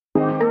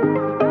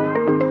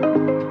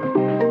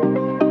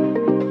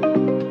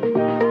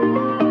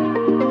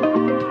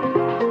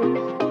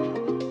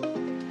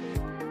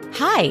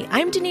Hi,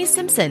 I'm Denise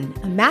Simpson,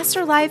 a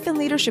master life and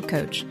leadership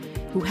coach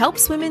who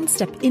helps women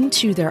step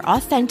into their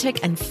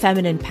authentic and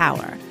feminine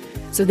power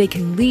so they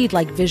can lead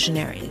like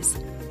visionaries,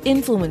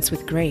 influence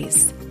with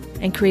grace,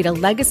 and create a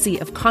legacy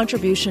of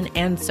contribution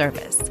and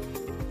service.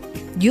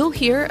 You'll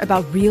hear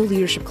about real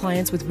leadership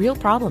clients with real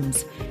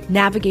problems,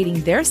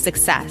 navigating their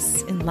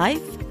success in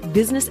life,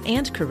 business,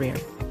 and career.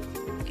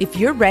 If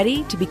you're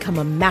ready to become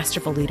a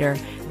masterful leader,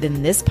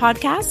 then this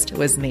podcast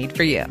was made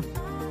for you.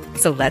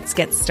 So let's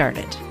get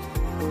started.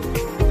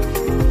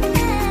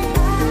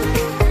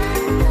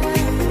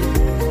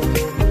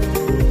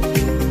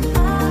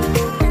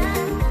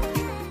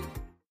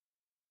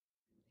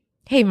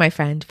 Hey, my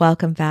friend,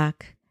 welcome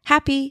back.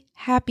 Happy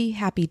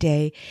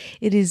day.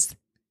 It is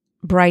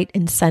bright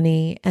and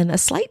sunny and a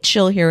slight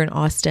chill here in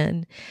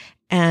Austin.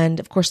 And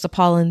of course, the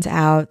pollen's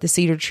out, the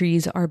cedar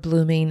trees are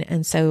blooming.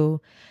 And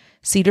so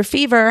cedar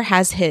fever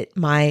has hit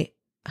my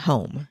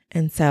home.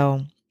 And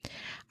so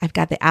I've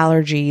got the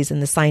allergies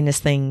and the sinus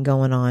thing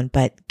going on.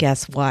 But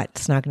guess what?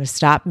 It's not going to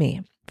stop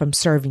me from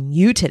serving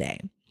you today.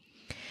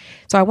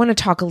 So I want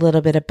to talk a little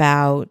bit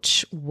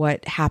about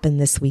what happened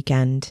this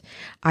weekend.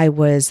 I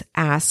was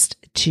asked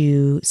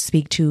to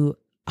speak to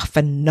a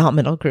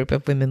phenomenal group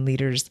of women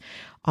leaders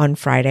on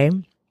Friday.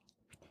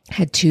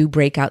 Had 2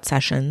 breakout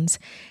sessions,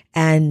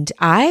 and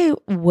I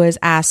was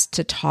asked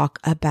to talk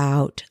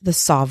about the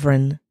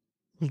sovereign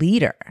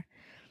leader.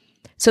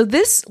 So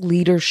this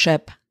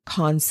leadership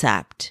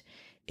concept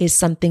is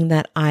something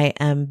that I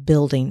am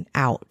building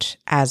out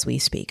as we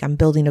speak. I'm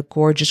building a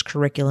gorgeous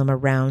curriculum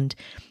around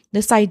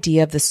this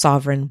idea of the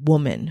sovereign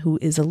woman who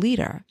is a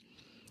leader.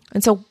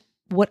 And so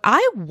what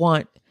I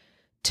want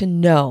to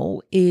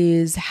know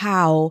is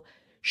how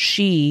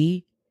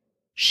she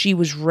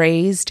was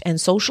raised and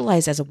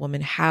socialized as a woman,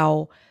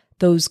 how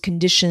those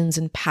conditions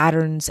and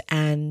patterns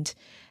and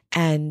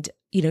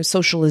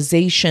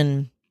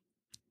socialization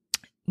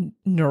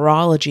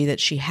neurology that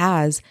she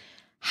has,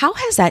 how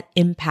has that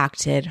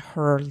impacted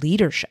her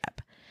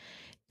leadership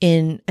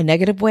in a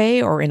negative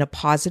way or in a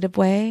positive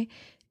way?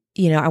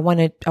 I want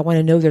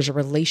to know there's a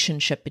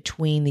relationship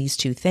between these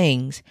two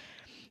things.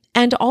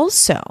 And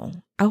also,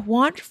 I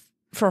want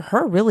for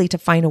her really to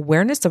find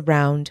awareness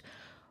around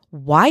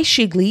why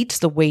she leads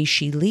the way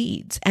she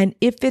leads. And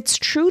if it's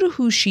true to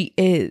who she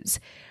is,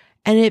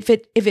 and if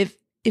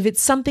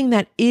it's something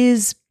that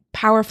is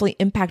powerfully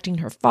impacting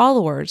her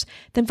followers,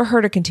 then for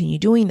her to continue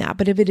doing that.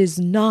 But if it is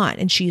not,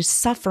 and she is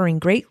suffering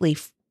greatly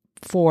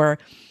for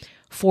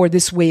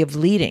this way of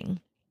leading,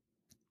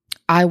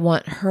 I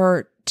want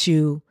her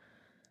to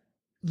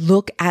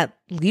look at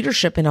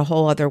leadership in a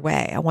whole other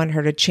way. I want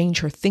her to change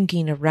her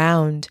thinking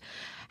around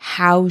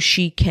how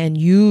she can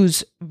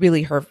use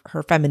really her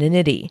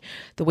femininity,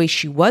 the way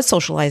she was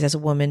socialized as a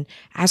woman,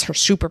 as her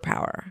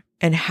superpower,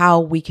 and how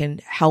we can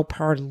help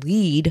her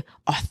lead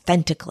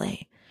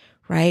authentically,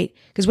 right?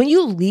 Because when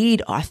you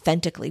lead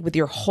authentically with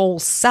your whole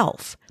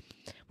self,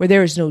 where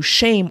there is no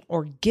shame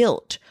or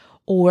guilt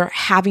or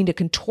having to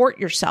contort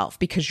yourself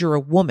because you're a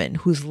woman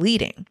who's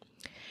leading,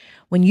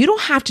 when you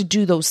don't have to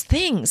do those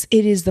things,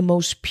 it is the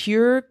most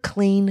pure,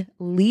 clean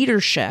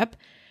leadership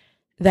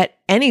that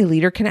any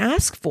leader can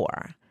ask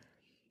for.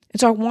 And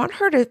so I want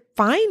her to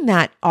find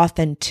that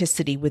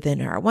authenticity within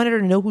her. I want her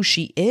to know who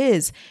she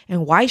is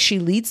and why she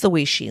leads the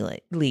way she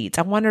leads.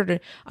 I want her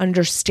to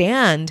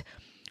understand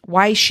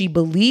why she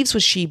believes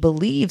what she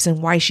believes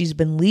and why she's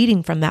been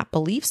leading from that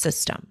belief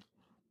system.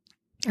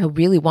 I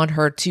really want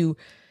her to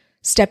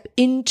step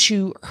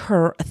into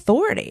her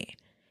authority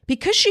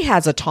because she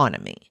has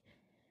autonomy.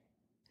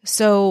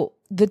 So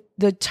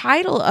the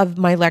title of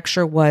my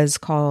lecture was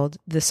called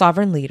The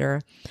Sovereign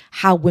Leader: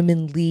 How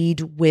Women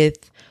Lead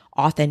with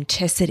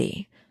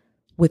Authenticity,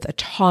 with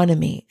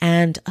Autonomy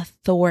and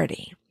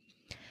Authority.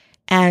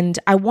 And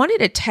I wanted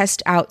to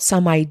test out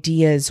some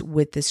ideas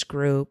with this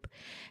group,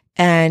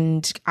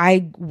 and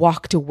I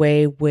walked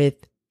away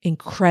with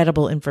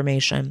incredible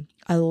information,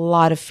 a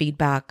lot of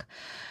feedback.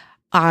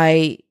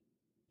 I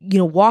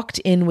walked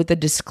in with a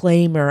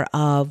disclaimer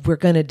of we're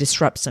going to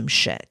disrupt some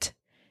shit.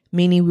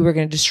 Meaning we were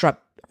going to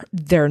disrupt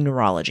her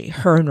neurology,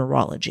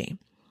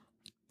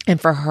 and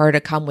for her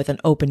to come with an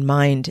open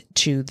mind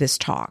to this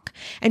talk.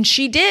 And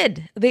she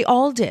did. They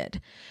all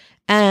did.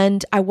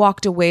 And I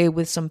walked away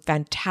with some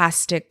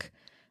fantastic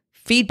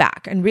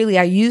feedback. And really,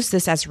 I used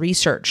this as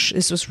research.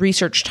 This was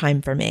research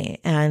time for me.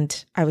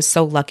 And I was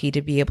so lucky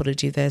to be able to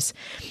do this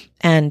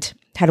and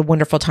had a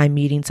wonderful time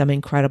meeting some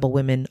incredible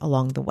women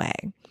along the way.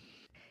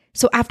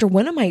 So after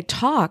one of my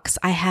talks,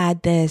 I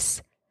had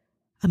this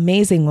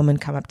amazing woman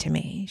come up to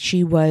me.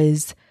 She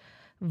was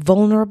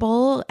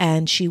vulnerable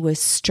and she was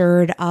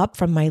stirred up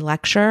from my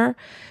lecture.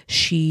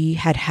 She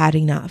had had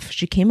enough.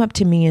 She came up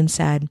to me and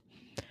said,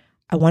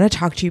 I want to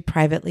talk to you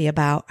privately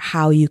about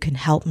how you can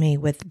help me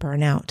with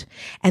burnout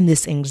and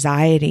this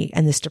anxiety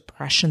and this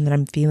depression that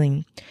I'm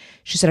feeling.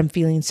 She said, I'm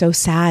feeling so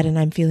sad and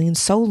I'm feeling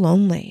so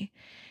lonely.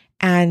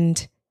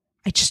 And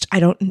I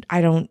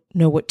don't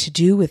know what to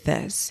do with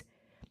this.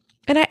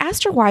 And I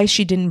asked her why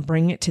she didn't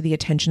bring it to the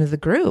attention of the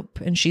group.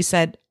 And she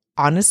said,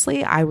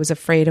 honestly, I was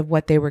afraid of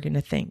what they were going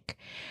to think.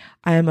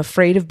 I am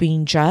afraid of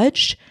being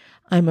judged.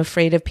 I'm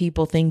afraid of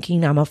people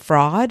thinking I'm a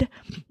fraud,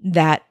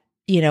 that,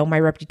 my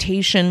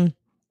reputation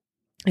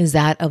is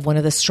that of one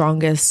of the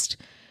strongest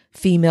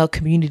female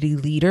community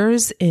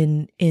leaders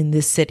in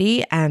this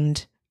city.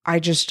 And I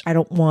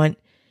don't want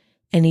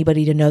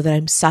anybody to know that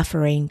I'm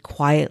suffering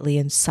quietly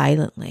and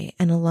silently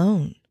and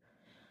alone.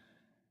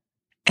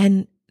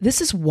 And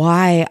this is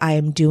why I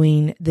am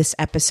doing this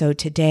episode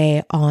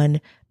today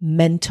on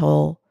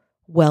mental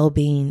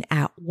well-being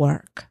at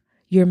work,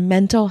 your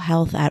mental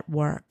health at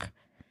work.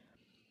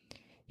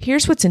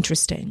 Here's what's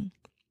interesting.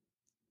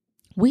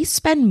 We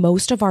spend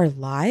most of our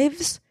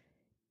lives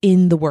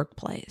in the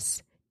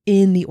workplace,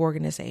 in the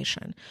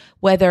organization.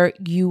 Whether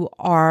you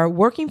are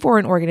working for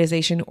an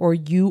organization or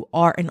you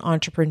are an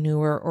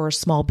entrepreneur or a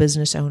small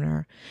business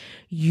owner,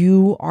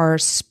 you are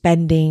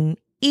spending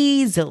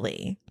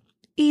easily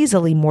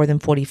more than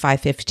 45,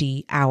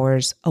 50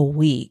 hours a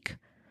week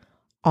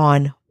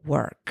on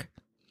work.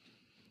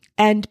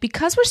 And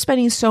because we're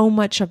spending so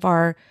much of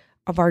our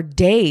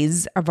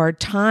days, of our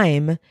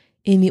time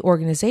in the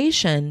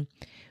organization,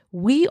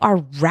 we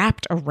are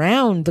wrapped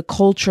around the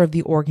culture of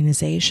the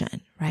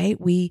organization, right?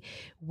 We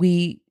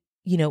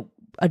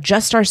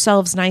adjust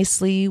ourselves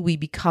nicely. We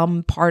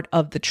become part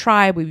of the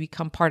tribe. We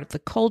become part of the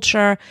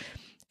culture.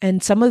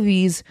 And some of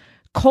these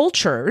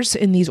cultures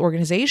in these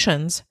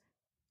organizations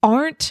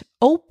aren't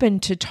open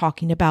to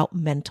talking about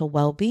mental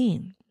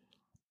well-being.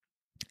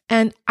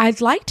 And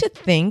I'd like to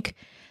think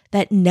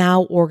that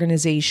now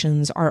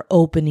organizations are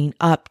opening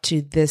up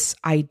to this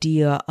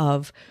idea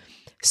of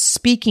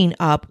speaking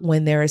up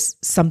when there is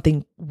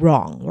something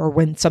wrong or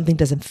when something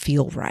doesn't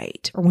feel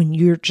right or when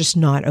you're just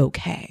not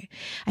okay.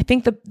 I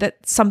think that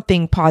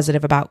something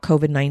positive about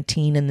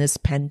COVID-19 and this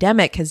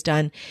pandemic has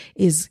done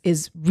is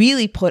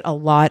really put a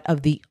lot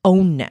of the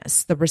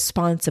onus, the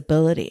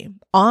responsibility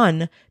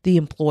on the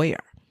employer,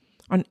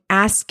 on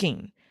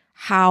asking,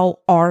 how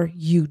are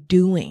you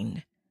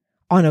doing,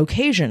 on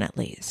occasion at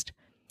least?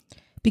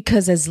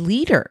 Because as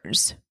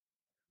leaders,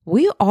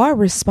 we are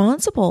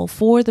responsible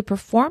for the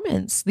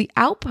performance, the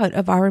output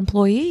of our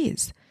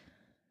employees.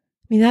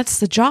 I mean, that's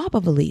the job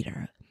of a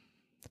leader.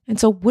 And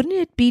so wouldn't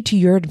it be to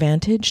your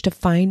advantage to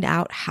find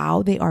out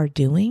how they are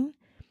doing,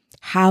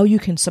 how you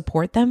can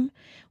support them,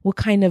 what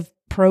kind of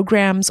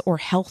programs or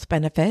health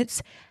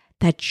benefits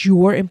that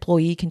your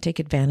employee can take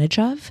advantage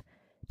of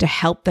to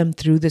help them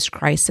through this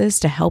crisis,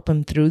 to help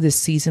them through this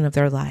season of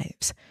their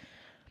lives?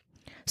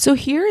 So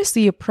here is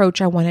the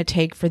approach I want to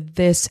take for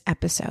this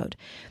episode,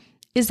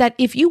 is that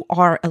if you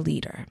are a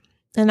leader,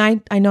 and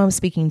I know I'm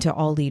speaking to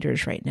all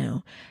leaders right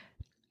now,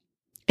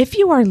 if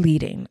you are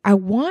leading, I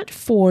want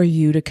for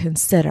you to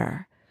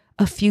consider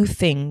a few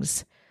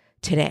things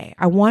today.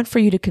 I want for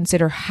you to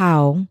consider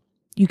how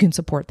you can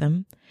support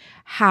them,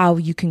 how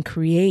you can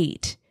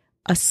create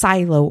a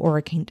silo or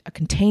a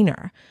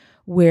container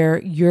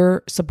where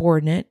your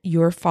subordinate,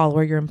 your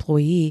follower, your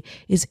employee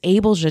is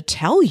able to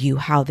tell you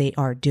how they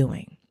are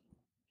doing.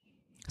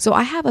 So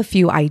I have a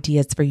few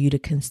ideas for you to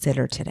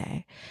consider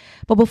today.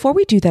 But before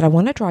we do that, I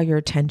want to draw your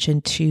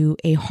attention to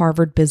a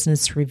Harvard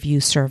Business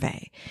Review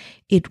survey.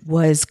 It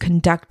was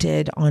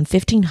conducted on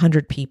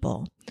 1,500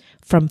 people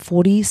from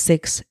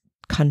 46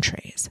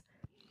 countries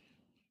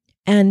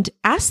and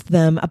asked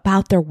them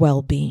about their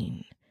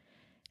well-being.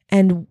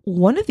 And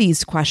one of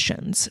these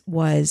questions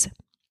was,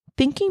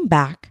 thinking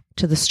back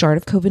to the start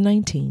of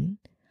COVID-19,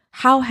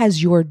 how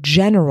has your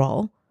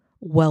general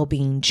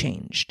well-being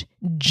changed?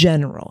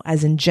 General,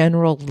 as in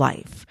general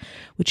life,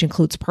 which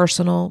includes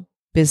personal,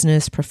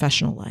 business,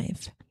 professional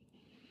life.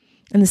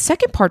 And the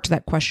second part to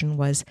that question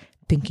was,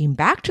 thinking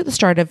back to the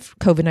start of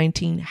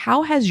COVID-19,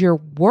 how has your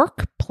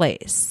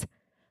workplace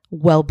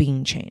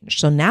well-being changed?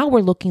 So now we're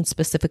looking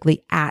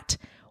specifically at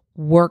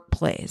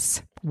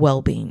workplace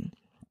well-being.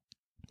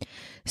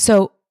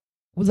 So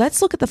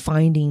let's look at the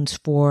findings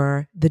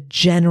for the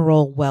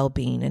general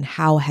well-being and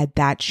how had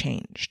that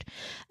changed.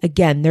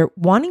 Again, they're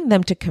wanting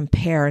them to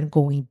compare and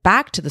going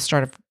back to the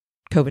start of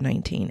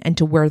COVID-19 and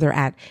to where they're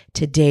at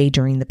today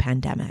during the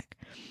pandemic.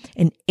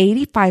 And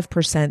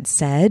 85%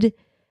 said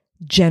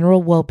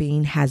general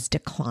well-being has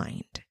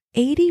declined.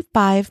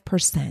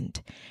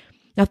 85%.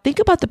 Now think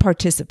about the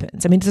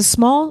participants. I mean, it's a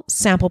small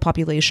sample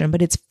population,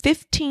 but it's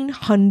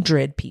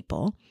 1,500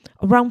 people,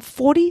 around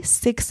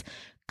 46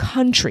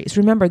 countries.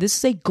 Remember, this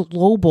is a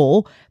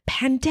global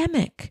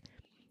pandemic.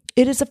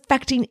 It is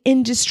affecting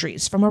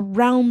industries from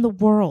around the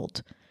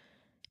world.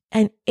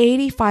 And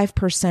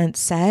 85%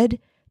 said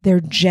their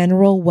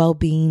general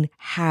well-being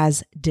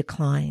has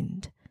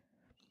declined.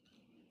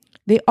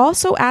 They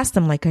also asked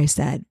them, like I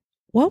said,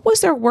 what was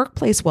their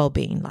workplace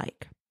well-being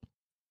like?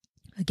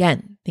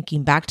 Again,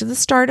 thinking back to the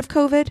start of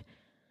COVID,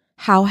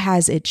 how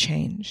has it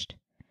changed?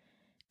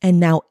 And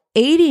now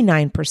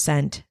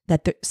 89%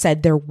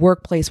 said their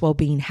workplace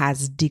well-being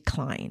has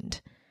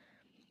declined.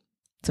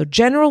 So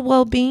general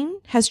well-being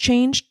has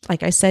changed.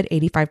 Like I said,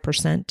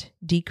 85%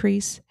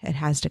 decrease. It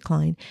has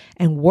declined.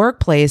 And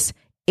workplace,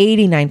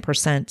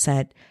 89%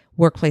 said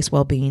workplace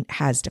well-being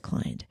has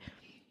declined.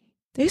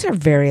 These are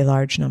very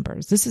large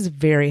numbers. This is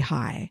very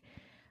high.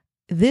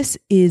 This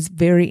is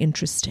very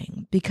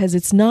interesting because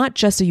it's not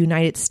just a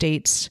United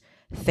States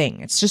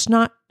thing. It's just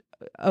not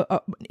an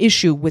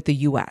issue with the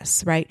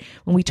US, right?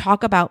 When we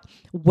talk about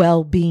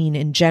well-being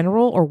in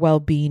general or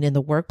well-being in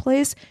the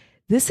workplace,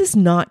 this is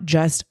not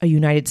just a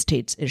United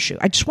States issue.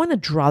 I just want to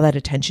draw that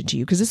attention to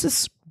you because this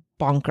is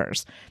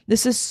bonkers.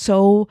 This is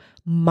so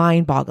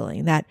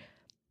mind-boggling that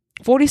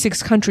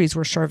 46 countries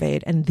were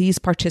surveyed and these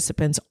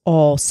participants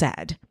all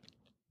said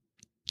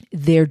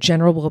their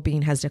general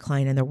well-being has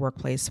declined and their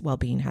workplace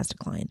well-being has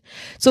declined.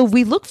 So if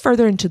we look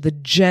further into the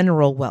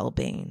general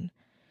well-being,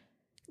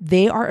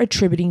 they are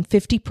attributing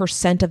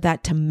 50% of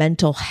that to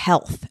mental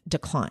health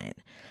decline.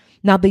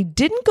 Now, they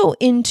didn't go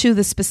into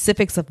the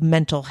specifics of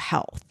mental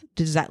health.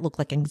 Does that look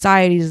like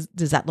anxiety?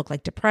 Does that look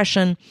like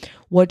depression?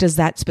 What does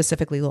that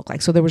specifically look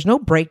like? So there was no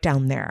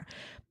breakdown there.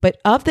 But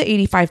of the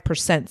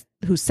 85%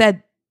 who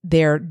said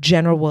their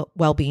general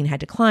well-being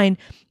had declined,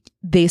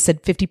 they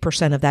said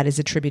 50% of that is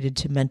attributed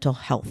to mental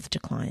health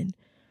decline.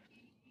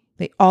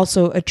 They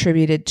also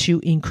attributed to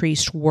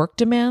increased work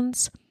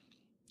demands,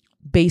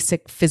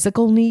 basic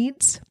physical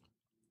needs,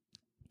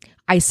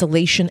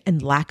 isolation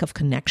and lack of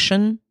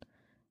connection,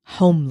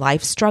 home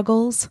life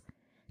struggles,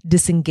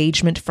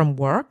 disengagement from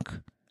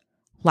work,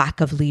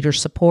 lack of leader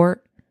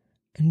support,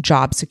 and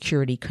job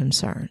security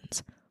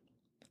concerns.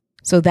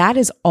 So that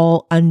is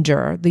all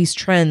under, these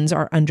trends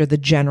are under the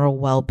general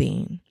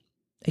well-being.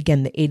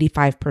 Again, the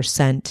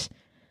 85%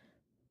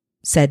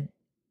 said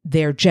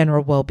their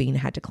general well-being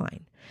had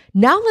declined.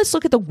 Now let's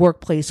look at the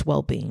workplace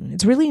well-being.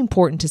 It's really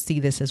important to see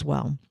this as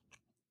well,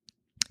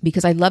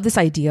 because I love this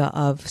idea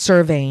of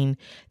surveying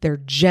their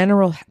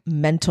general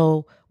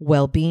mental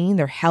well-being,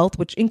 their health,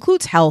 which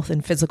includes health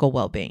and physical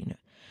well-being,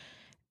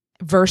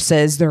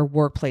 versus their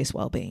workplace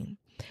well-being.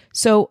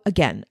 So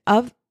again,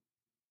 of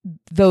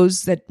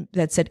those that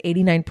said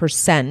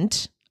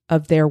 89%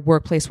 of their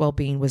workplace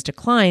well-being was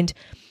declined,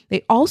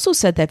 they also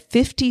said that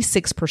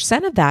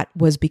 56% of that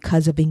was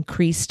because of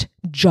increased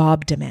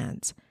job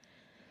demands.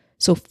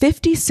 So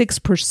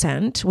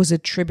 56% was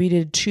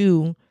attributed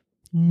to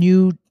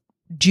new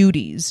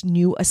duties,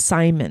 new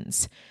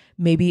assignments,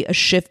 maybe a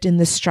shift in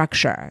the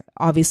structure,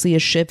 obviously a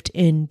shift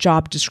in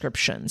job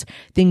descriptions.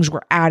 Things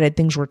were added,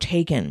 things were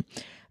taken.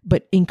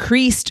 But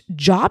increased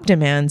job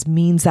demands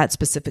means that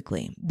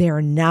specifically they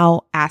are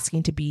now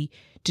asking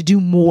to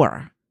do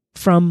more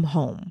from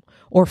home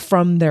or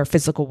from their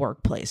physical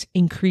workplace,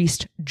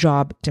 increased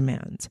job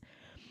demands.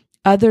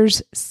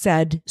 Others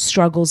said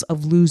struggles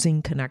of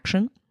losing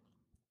connection,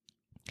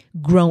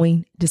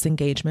 growing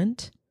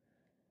disengagement,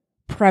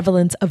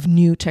 prevalence of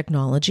new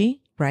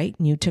technology, right?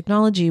 New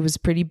technology was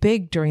pretty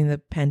big during the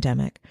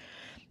pandemic,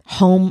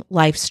 home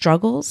life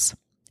struggles,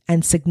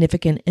 and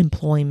significant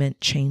employment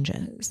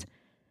changes.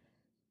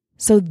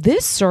 So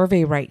this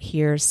survey right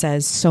here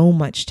says so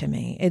much to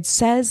me. It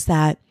says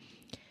that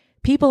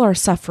people are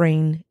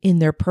suffering in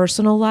their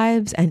personal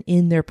lives and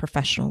in their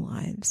professional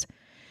lives.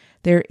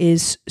 There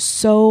is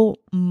so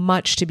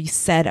much to be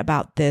said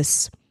about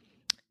this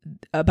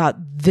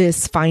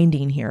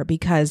finding here,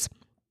 because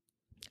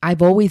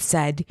I've always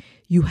said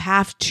you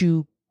have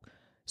to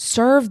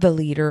serve the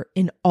leader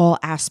in all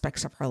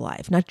aspects of her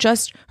life, not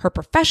just her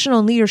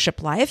professional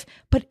leadership life,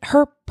 but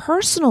her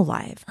personal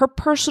life, her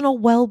personal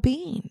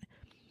well-being.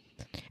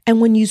 And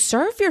when you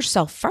serve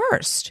yourself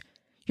first,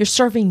 you're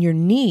serving your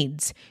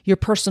needs, your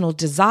personal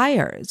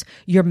desires,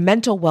 your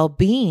mental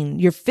well-being,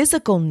 your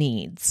physical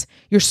needs,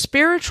 your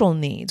spiritual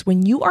needs.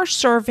 When you are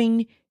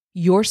serving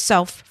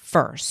yourself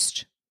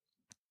first,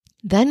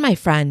 then, my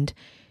friend,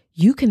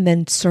 you can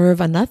then serve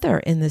another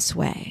in this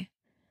way,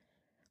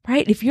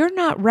 right? If you're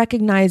not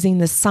recognizing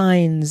the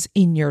signs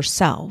in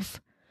yourself,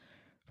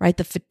 right?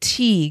 The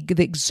fatigue,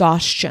 the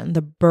exhaustion,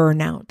 the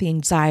burnout, the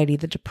anxiety,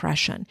 the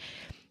depression.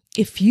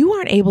 If you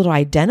aren't able to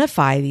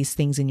identify these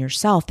things in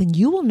yourself, then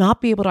you will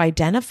not be able to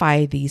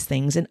identify these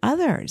things in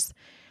others.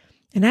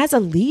 And as a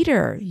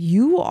leader,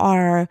 you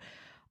are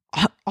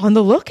on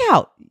the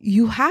lookout.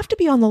 You have to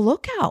be on the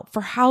lookout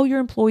for how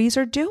your employees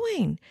are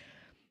doing.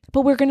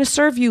 But we're going to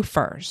serve you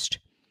first.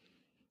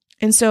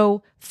 And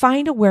so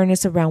find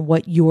awareness around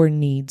what your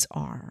needs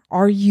are.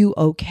 Are you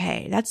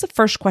okay? That's the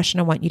first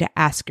question I want you to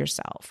ask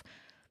yourself.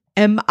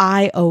 Am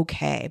I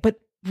okay? But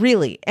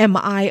really, am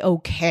I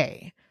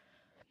okay?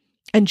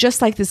 And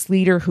just like this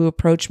leader who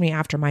approached me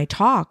after my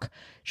talk,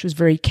 she was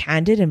very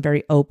candid and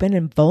very open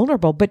and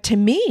vulnerable, but to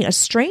me, a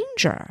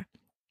stranger.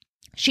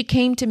 She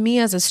came to me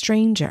as a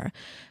stranger,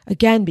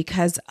 again,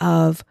 because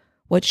of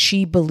what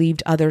she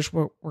believed others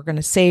were going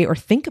to say or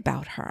think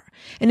about her.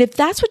 And if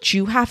that's what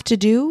you have to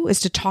do, is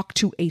to talk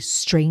to a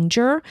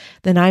stranger,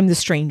 then I'm the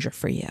stranger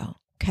for you,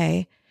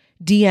 okay?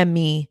 DM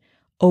me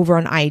over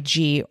on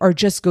IG or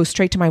just go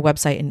straight to my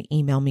website and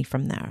email me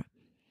from there.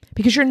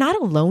 Because you're not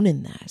alone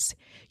in this.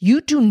 You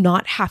do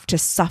not have to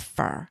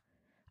suffer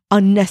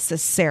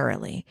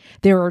unnecessarily.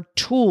 There are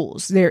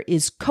tools, there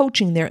is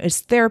coaching, there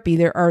is therapy,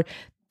 there are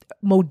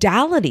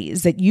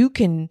modalities that you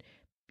can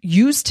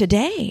use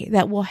today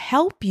that will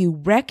help you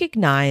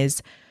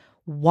recognize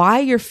why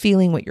you're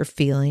feeling what you're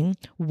feeling,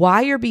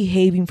 why you're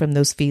behaving from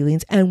those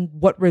feelings, and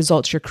what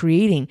results you're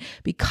creating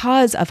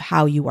because of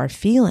how you are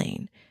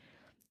feeling.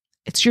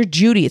 It's your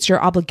duty, it's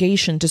your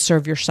obligation to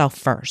serve yourself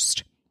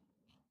first.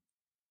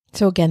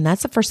 So again,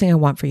 that's the first thing I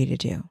want for you to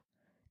do,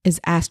 is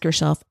ask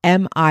yourself,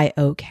 am I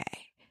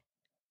okay?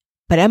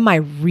 But am I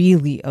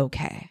really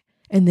okay?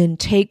 And then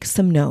take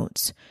some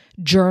notes,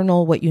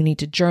 journal what you need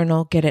to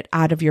journal, get it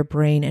out of your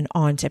brain and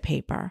onto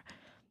paper.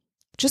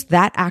 Just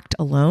that act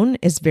alone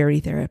is very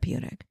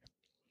therapeutic.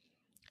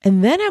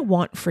 And then I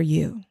want for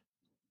you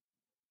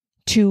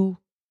to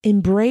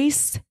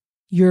embrace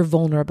your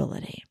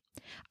vulnerability.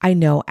 I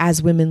know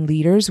as women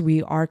leaders,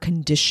 we are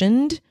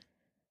conditioned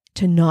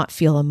to not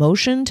feel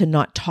emotion, to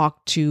not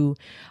talk to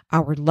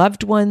our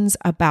loved ones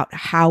about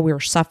how we're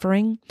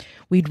suffering.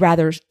 We'd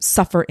rather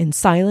suffer in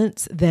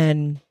silence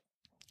than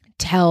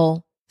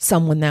tell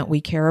someone that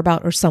we care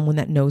about or someone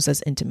that knows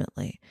us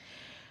intimately.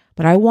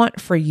 But I want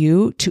for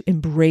you to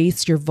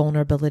embrace your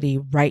vulnerability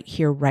right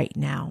here, right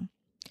now.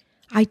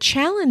 I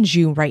challenge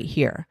you right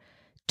here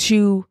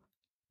to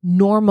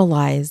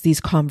normalize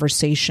these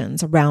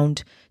conversations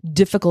around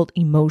difficult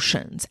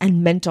emotions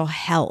and mental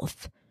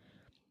health.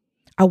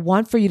 I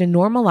want for you to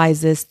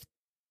normalize this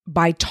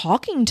by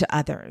talking to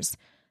others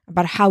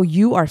about how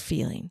you are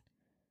feeling.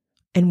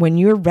 And when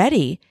you're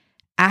ready,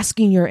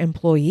 asking your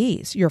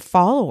employees, your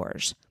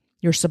followers,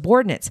 your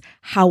subordinates,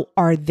 how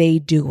are they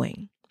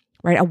doing?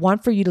 Right? I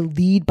want for you to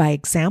lead by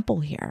example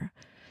here.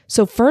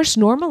 So first,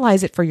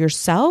 normalize it for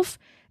yourself,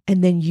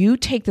 and then you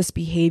take this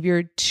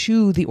behavior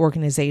to the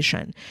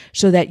organization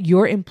so that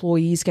your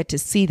employees get to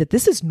see that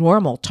this is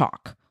normal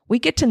talk. We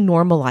get to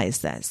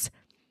normalize this.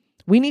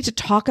 We need to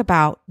talk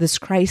about this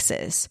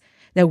crisis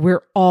that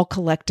we're all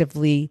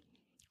collectively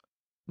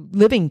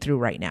living through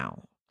right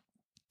now.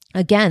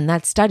 Again,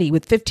 that study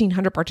with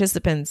 1,500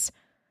 participants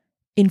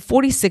in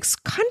 46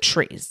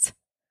 countries.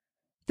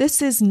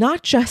 This is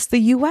not just the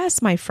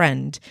US, my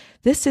friend.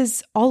 This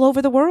is all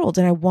over the world.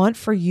 And I want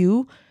for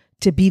you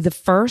to be the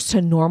first to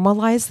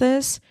normalize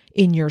this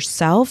in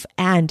yourself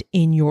and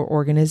in your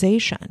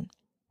organization.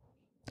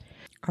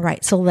 All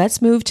right, so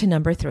let's move to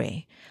number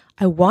 3.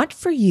 I want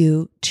for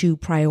you to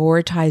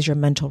prioritize your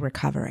mental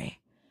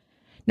recovery.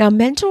 Now,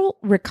 mental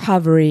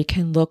recovery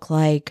can look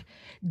like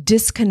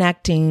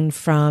disconnecting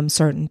from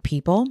certain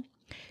people,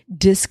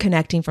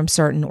 disconnecting from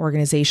certain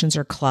organizations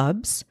or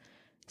clubs,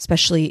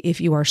 especially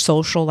if you are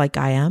social like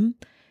I am,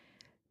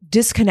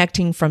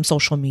 disconnecting from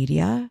social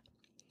media,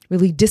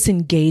 really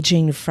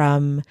disengaging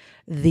from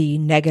the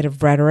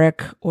negative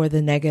rhetoric or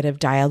the negative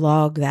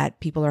dialogue that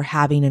people are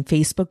having in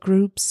Facebook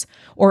groups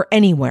or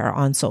anywhere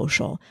on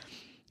social.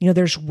 You know,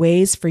 there's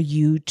ways for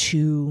you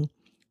to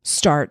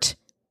start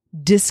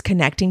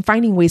disconnecting,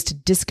 finding ways to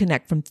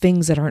disconnect from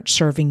things that aren't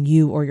serving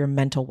you or your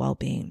mental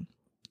well-being.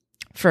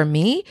 For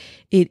me,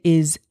 it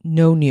is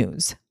no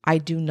news. I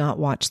do not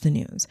watch the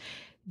news.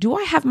 Do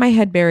I have my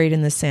head buried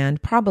in the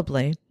sand?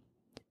 Probably.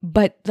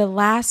 But the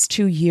last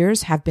 2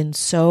 years have been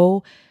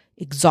so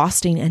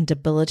exhausting and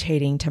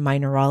debilitating to my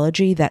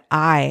neurology that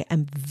I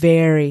am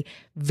very,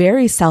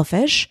 very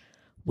selfish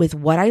with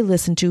what I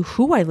listen to,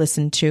 who I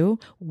listen to,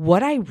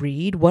 what I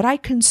read, what I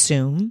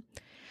consume.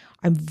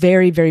 I'm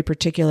very, very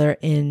particular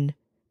in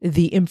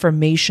the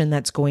information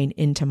that's going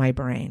into my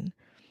brain.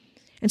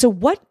 And so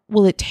what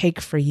will it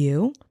take for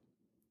you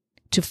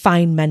to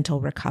find mental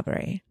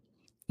recovery?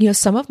 You know,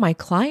 some of my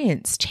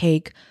clients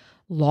take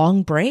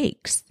long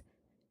breaks.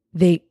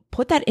 They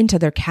put that into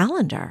their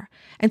calendar.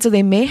 And so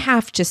they may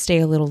have to stay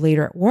a little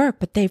later at work,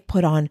 but they've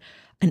put on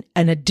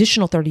an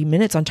additional 30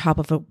 minutes on top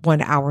of a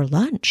 1-hour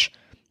lunch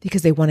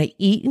because they want to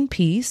eat in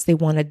peace. They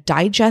want to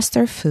digest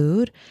their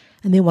food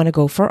and they want to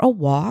go for a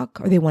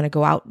walk or they want to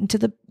go out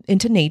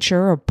into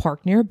nature or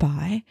park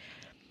nearby.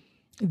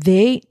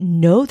 They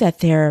know that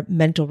their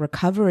mental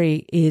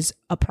recovery is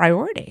a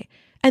priority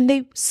and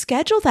they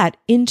schedule that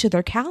into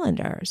their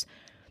calendars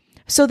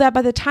so that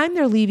by the time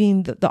they're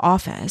leaving the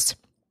office,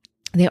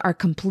 they are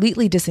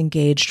completely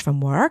disengaged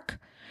from work.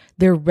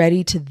 They're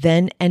ready to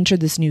then enter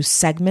this new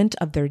segment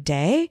of their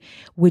day,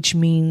 which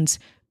means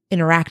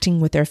interacting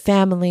with their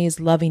families,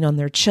 loving on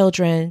their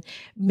children,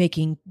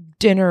 making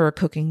dinner or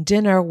cooking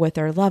dinner with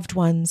their loved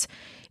ones.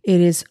 It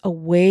is a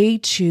way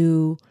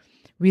to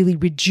really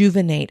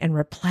rejuvenate and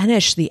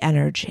replenish the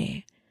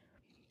energy.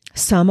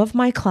 Some of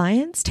my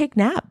clients take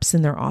naps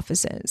in their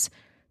offices.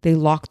 They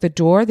lock the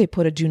door, they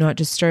put a do not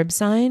disturb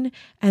sign,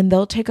 and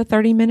they'll take a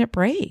 30-minute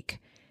break.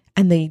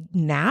 And they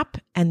nap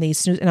and they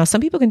snooze. Now, some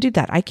people can do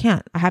that. I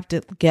can't. I have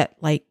to get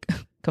like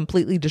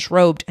completely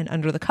disrobed and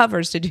under the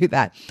covers to do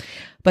that.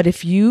 But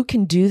if you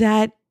can do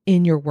that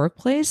in your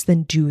workplace,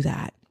 then do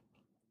that.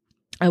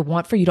 I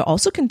want for you to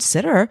also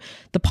consider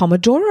the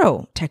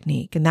Pomodoro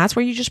technique. And that's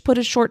where you just put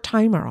a short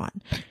timer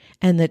on.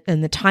 And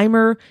the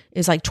timer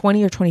is like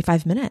 20 or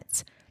 25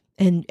 minutes.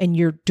 And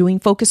you're doing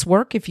focus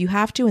work if you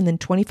have to. And then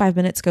 25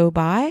 minutes go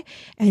by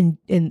and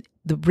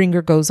the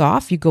ringer goes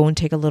off. You go and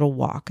take a little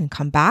walk and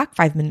come back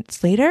 5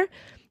 minutes later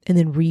and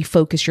then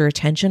refocus your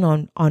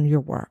attention on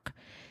your work.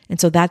 And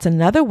so that's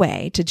another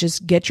way to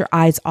just get your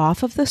eyes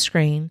off of the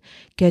screen,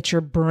 get your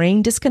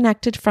brain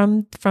disconnected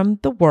from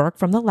the work,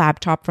 from the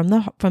laptop,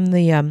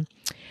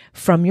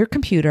 from your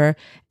computer,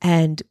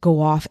 and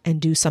go off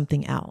and do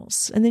something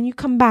else. And then you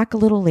come back a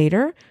little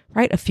later,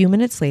 right? A few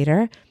minutes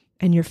later,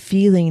 and you're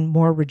feeling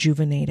more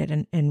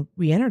rejuvenated and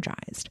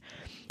re-energized.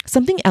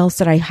 Something else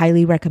that I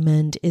highly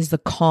recommend is the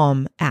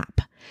Calm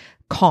app.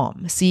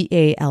 Calm,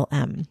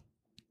 C-A-L-M.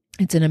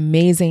 It's an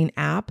amazing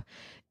app.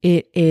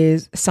 It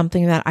is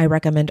something that I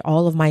recommend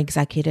all of my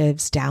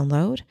executives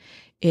download.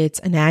 It's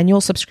an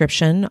annual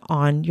subscription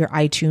on your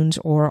iTunes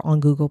or on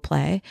Google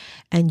Play,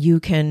 and you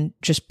can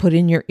just put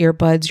in your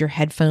earbuds, your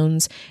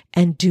headphones,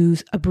 and do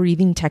a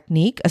breathing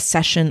technique, a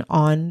session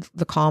on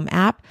the Calm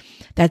app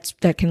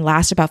that can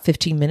last about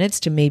 15 minutes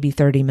to maybe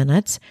 30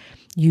 minutes.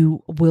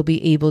 You will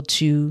be able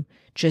to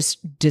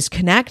just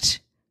disconnect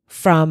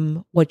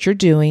from what you're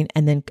doing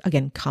and then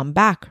again come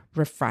back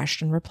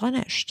refreshed and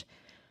replenished.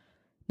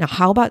 Now,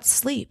 how about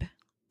sleep?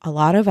 A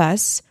lot of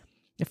us,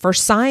 the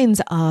first signs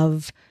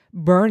of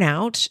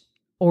burnout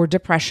or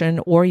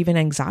depression or even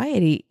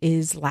anxiety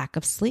is lack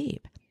of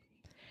sleep.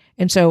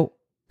 And so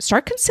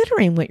start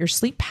considering what your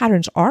sleep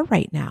patterns are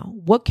right now.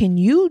 What can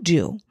you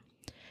do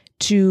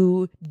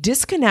to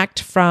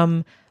disconnect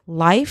from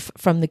life,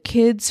 from the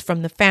kids,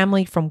 from the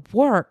family, from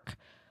work,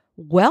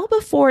 well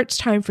before it's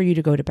time for you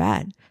to go to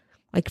bed?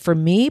 Like for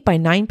me, by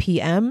 9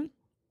 p.m.,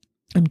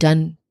 I'm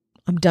done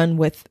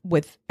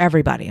with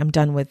everybody. I'm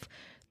done with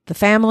the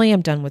family.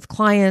 I'm done with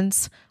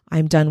clients.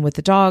 I'm done with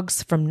the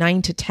dogs. From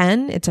 9 to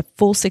 10, it's a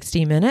full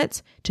 60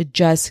 minutes to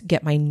just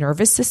get my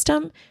nervous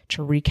system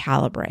to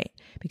recalibrate.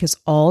 Because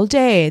all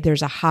day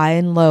there's a high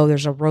and low,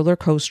 there's a roller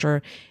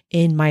coaster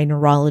in my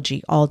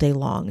neurology all day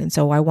long. And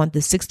so I want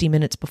the 60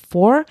 minutes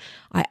before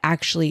I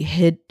actually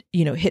hit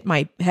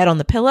my head on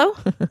the pillow,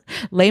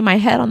 lay my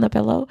head on the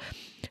pillow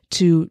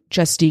to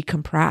just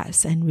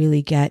decompress and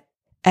really get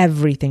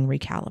everything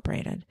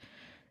recalibrated.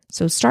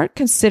 So start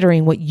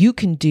considering what you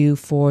can do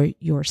for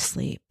your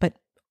sleep. But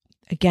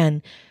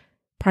again,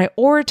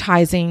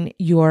 prioritizing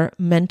your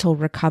mental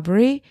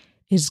recovery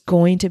is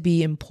going to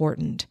be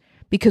important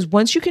because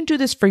once you can do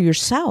this for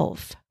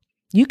yourself,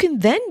 you can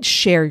then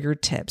share your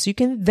tips. You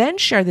can then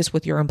share this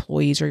with your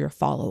employees or your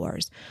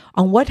followers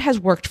on what has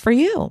worked for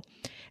you.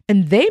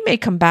 And they may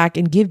come back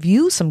and give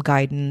you some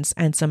guidance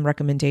and some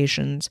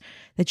recommendations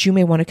that you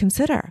may want to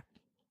consider.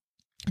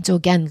 And so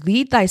again,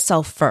 lead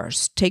thyself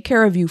first. Take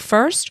care of you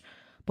first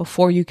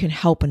before you can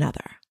help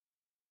another.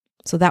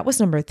 So that was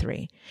number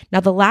 3. Now,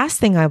 the last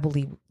thing I will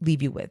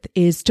leave you with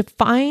is to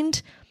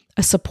find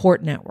a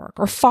support network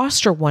or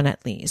foster one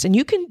at least. And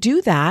you can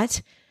do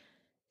that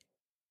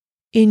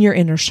in your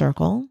inner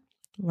circle,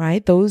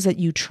 right? Those that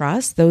you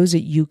trust, those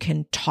that you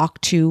can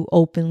talk to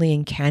openly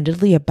and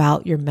candidly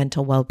about your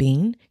mental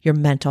well-being, your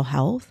mental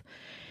health.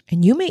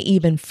 And you may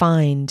even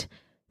find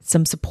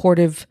some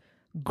supportive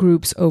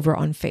groups over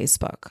on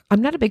Facebook.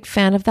 I'm not a big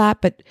fan of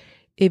that, but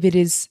if it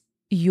is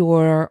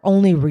your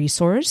only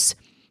resource,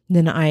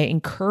 then I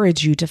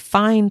encourage you to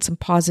find some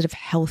positive,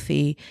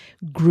 healthy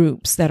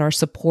groups that are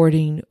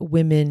supporting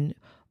women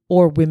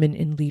or women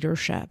in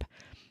leadership.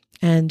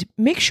 And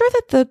make sure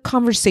that the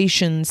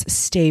conversations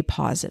stay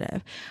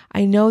positive.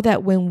 I know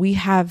that when we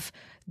have,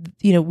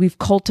 we've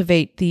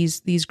cultivate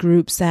these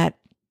groups that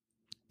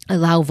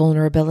allow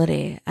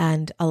vulnerability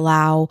and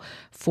allow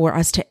for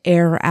us to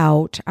air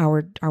out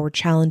our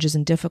challenges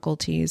and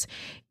difficulties,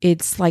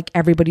 it's like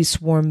everybody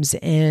swarms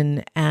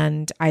in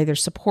and either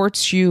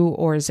supports you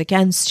or is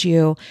against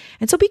you.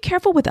 And so be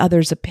careful with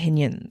others'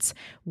 opinions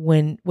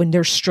when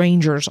they're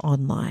strangers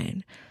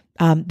online.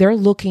 They're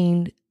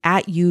looking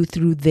at you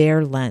through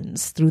their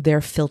lens, through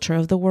their filter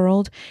of the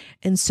world.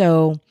 And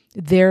so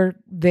their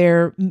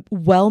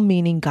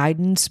well-meaning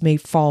guidance may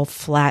fall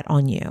flat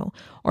on you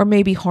or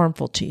may be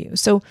harmful to you.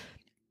 So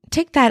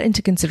take that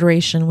into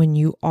consideration when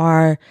you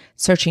are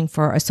searching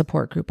for a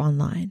support group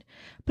online.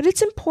 But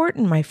it's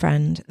important, my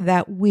friend,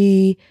 that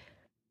we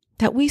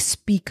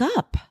speak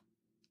up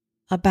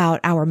about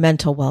our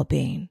mental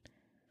well-being.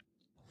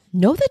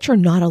 Know that you're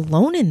not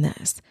alone in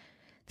this.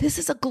 This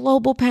is a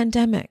global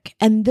pandemic,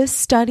 and this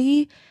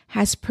study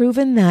has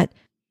proven that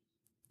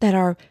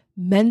our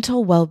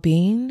mental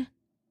well-being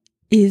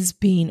is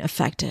being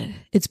affected.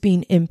 It's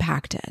being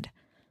impacted.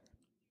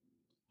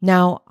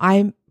 Now,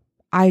 I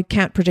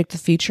can't predict the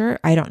future.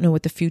 I don't know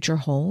what the future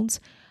holds.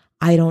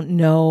 I don't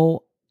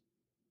know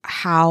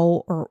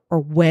how or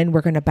when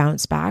we're going to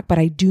bounce back, but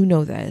I do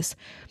know this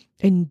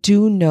and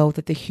do know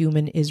that the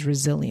human is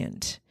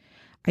resilient.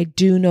 I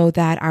do know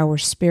that our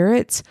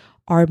spirits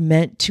are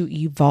meant to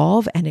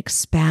evolve and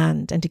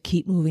expand and to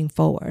keep moving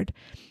forward.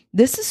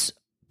 This is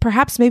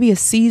perhaps maybe a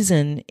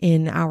season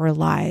in our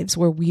lives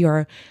where we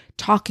are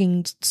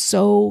talking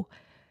so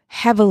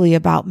heavily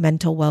about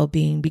mental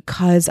well-being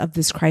because of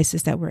this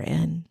crisis that we're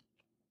in.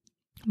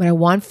 But I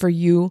want for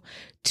you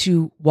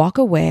to walk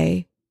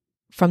away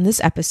from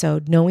this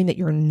episode knowing that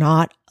you're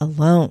not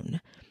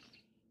alone.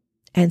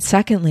 And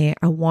secondly,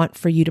 I want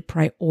for you to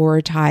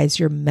prioritize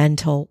your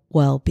mental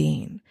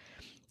well-being.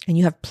 And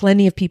you have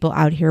plenty of people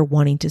out here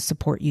wanting to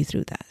support you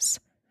through this.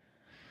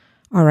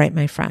 All right,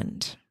 my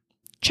friend,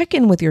 check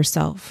in with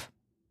yourself.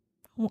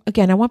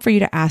 Again, I want for you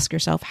to ask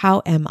yourself,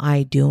 how am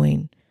I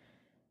doing?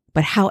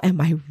 But how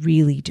am I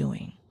really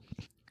doing?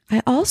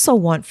 I also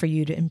want for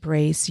you to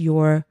embrace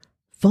your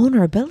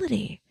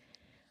vulnerability.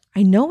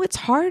 I know it's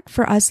hard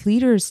for us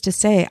leaders to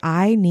say,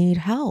 I need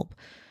help,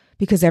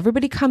 because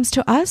everybody comes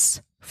to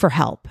us for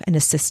help and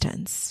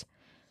assistance.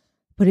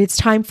 But it's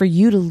time for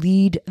you to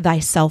lead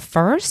thyself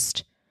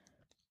first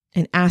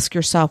and ask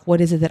yourself,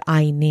 what is it that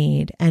I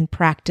need? And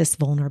practice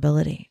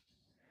vulnerability.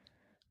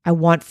 I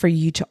want for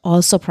you to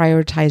also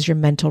prioritize your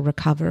mental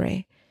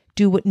recovery.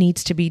 Do what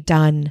needs to be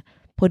done.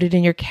 Put it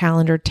in your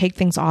calendar. Take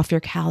things off your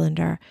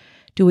calendar.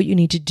 Do what you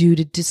need to do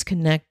to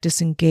disconnect,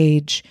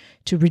 disengage,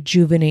 to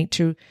rejuvenate,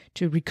 to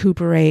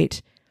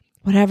recuperate.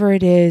 Whatever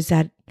it is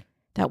that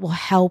will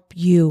help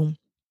you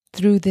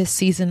through this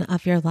season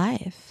of your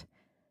life.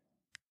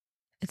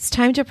 It's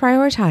time to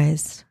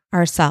prioritize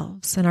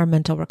ourselves and our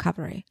mental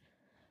recovery.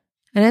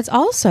 And it's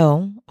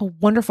also a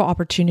wonderful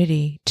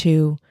opportunity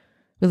to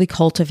really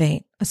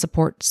cultivate a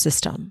support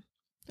system,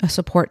 a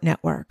support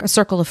network, a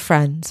circle of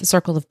friends, a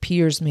circle of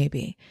peers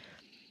maybe,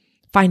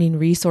 finding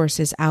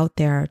resources out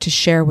there to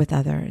share with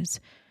others.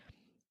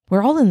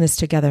 We're all in this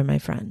together, my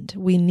friend.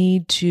 We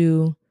need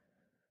to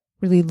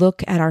really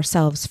look at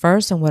ourselves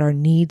first and what our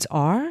needs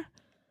are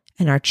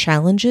and our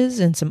challenges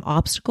and some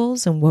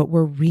obstacles and what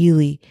we're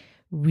really,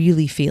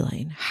 really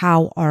feeling.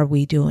 How are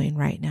we doing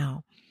right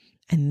now?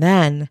 And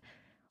then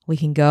we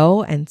can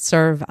go and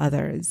serve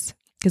others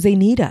because they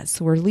need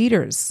us. We're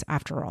leaders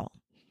after all.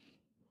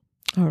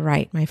 All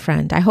right, my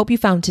friend. I hope you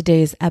found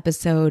today's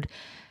episode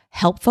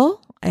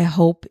helpful. I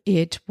hope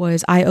it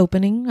was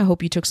eye-opening. I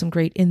hope you took some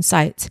great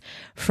insights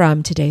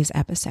from today's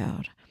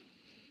episode.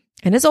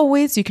 And as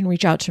always, you can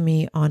reach out to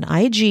me on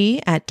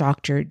IG at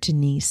Dr.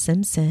 Denise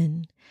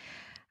Simpson.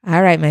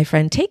 All right, my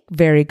friend, take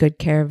very good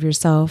care of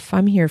yourself.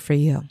 I'm here for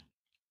you.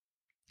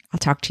 I'll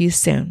talk to you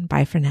soon.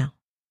 Bye for now.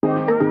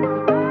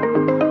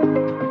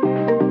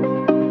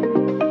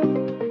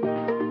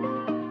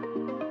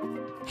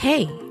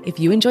 Hey, if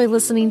you enjoy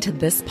listening to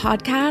this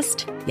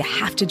podcast, you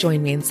have to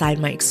join me inside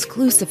my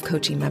exclusive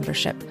coaching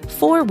membership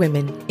for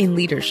women in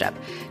leadership,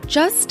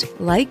 just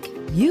like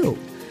you.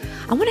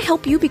 I want to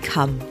help you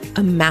become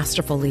a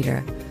masterful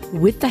leader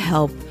with the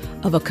help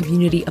of a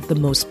community of the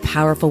most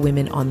powerful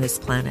women on this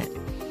planet.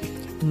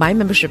 My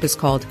membership is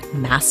called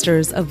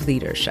Masters of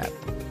Leadership.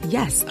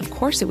 Yes, of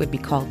course it would be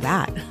called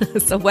that.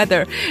 So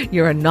whether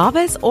you're a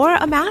novice or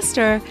a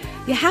master,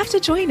 you have to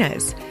join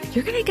us.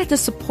 You're going to get the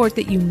support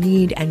that you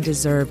need and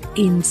deserve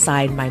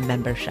inside my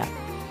membership.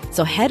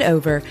 So head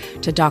over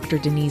to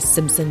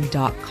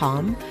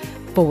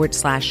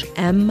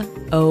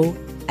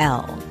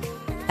drdenisesimpson.com/MOL.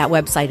 That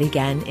website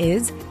again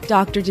is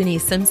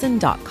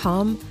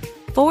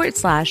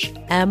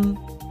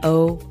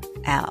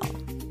drdenisesimpson.com/MOL.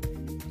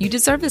 You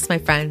deserve this, my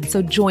friend.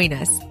 So join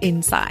us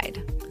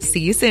inside. See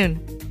you soon.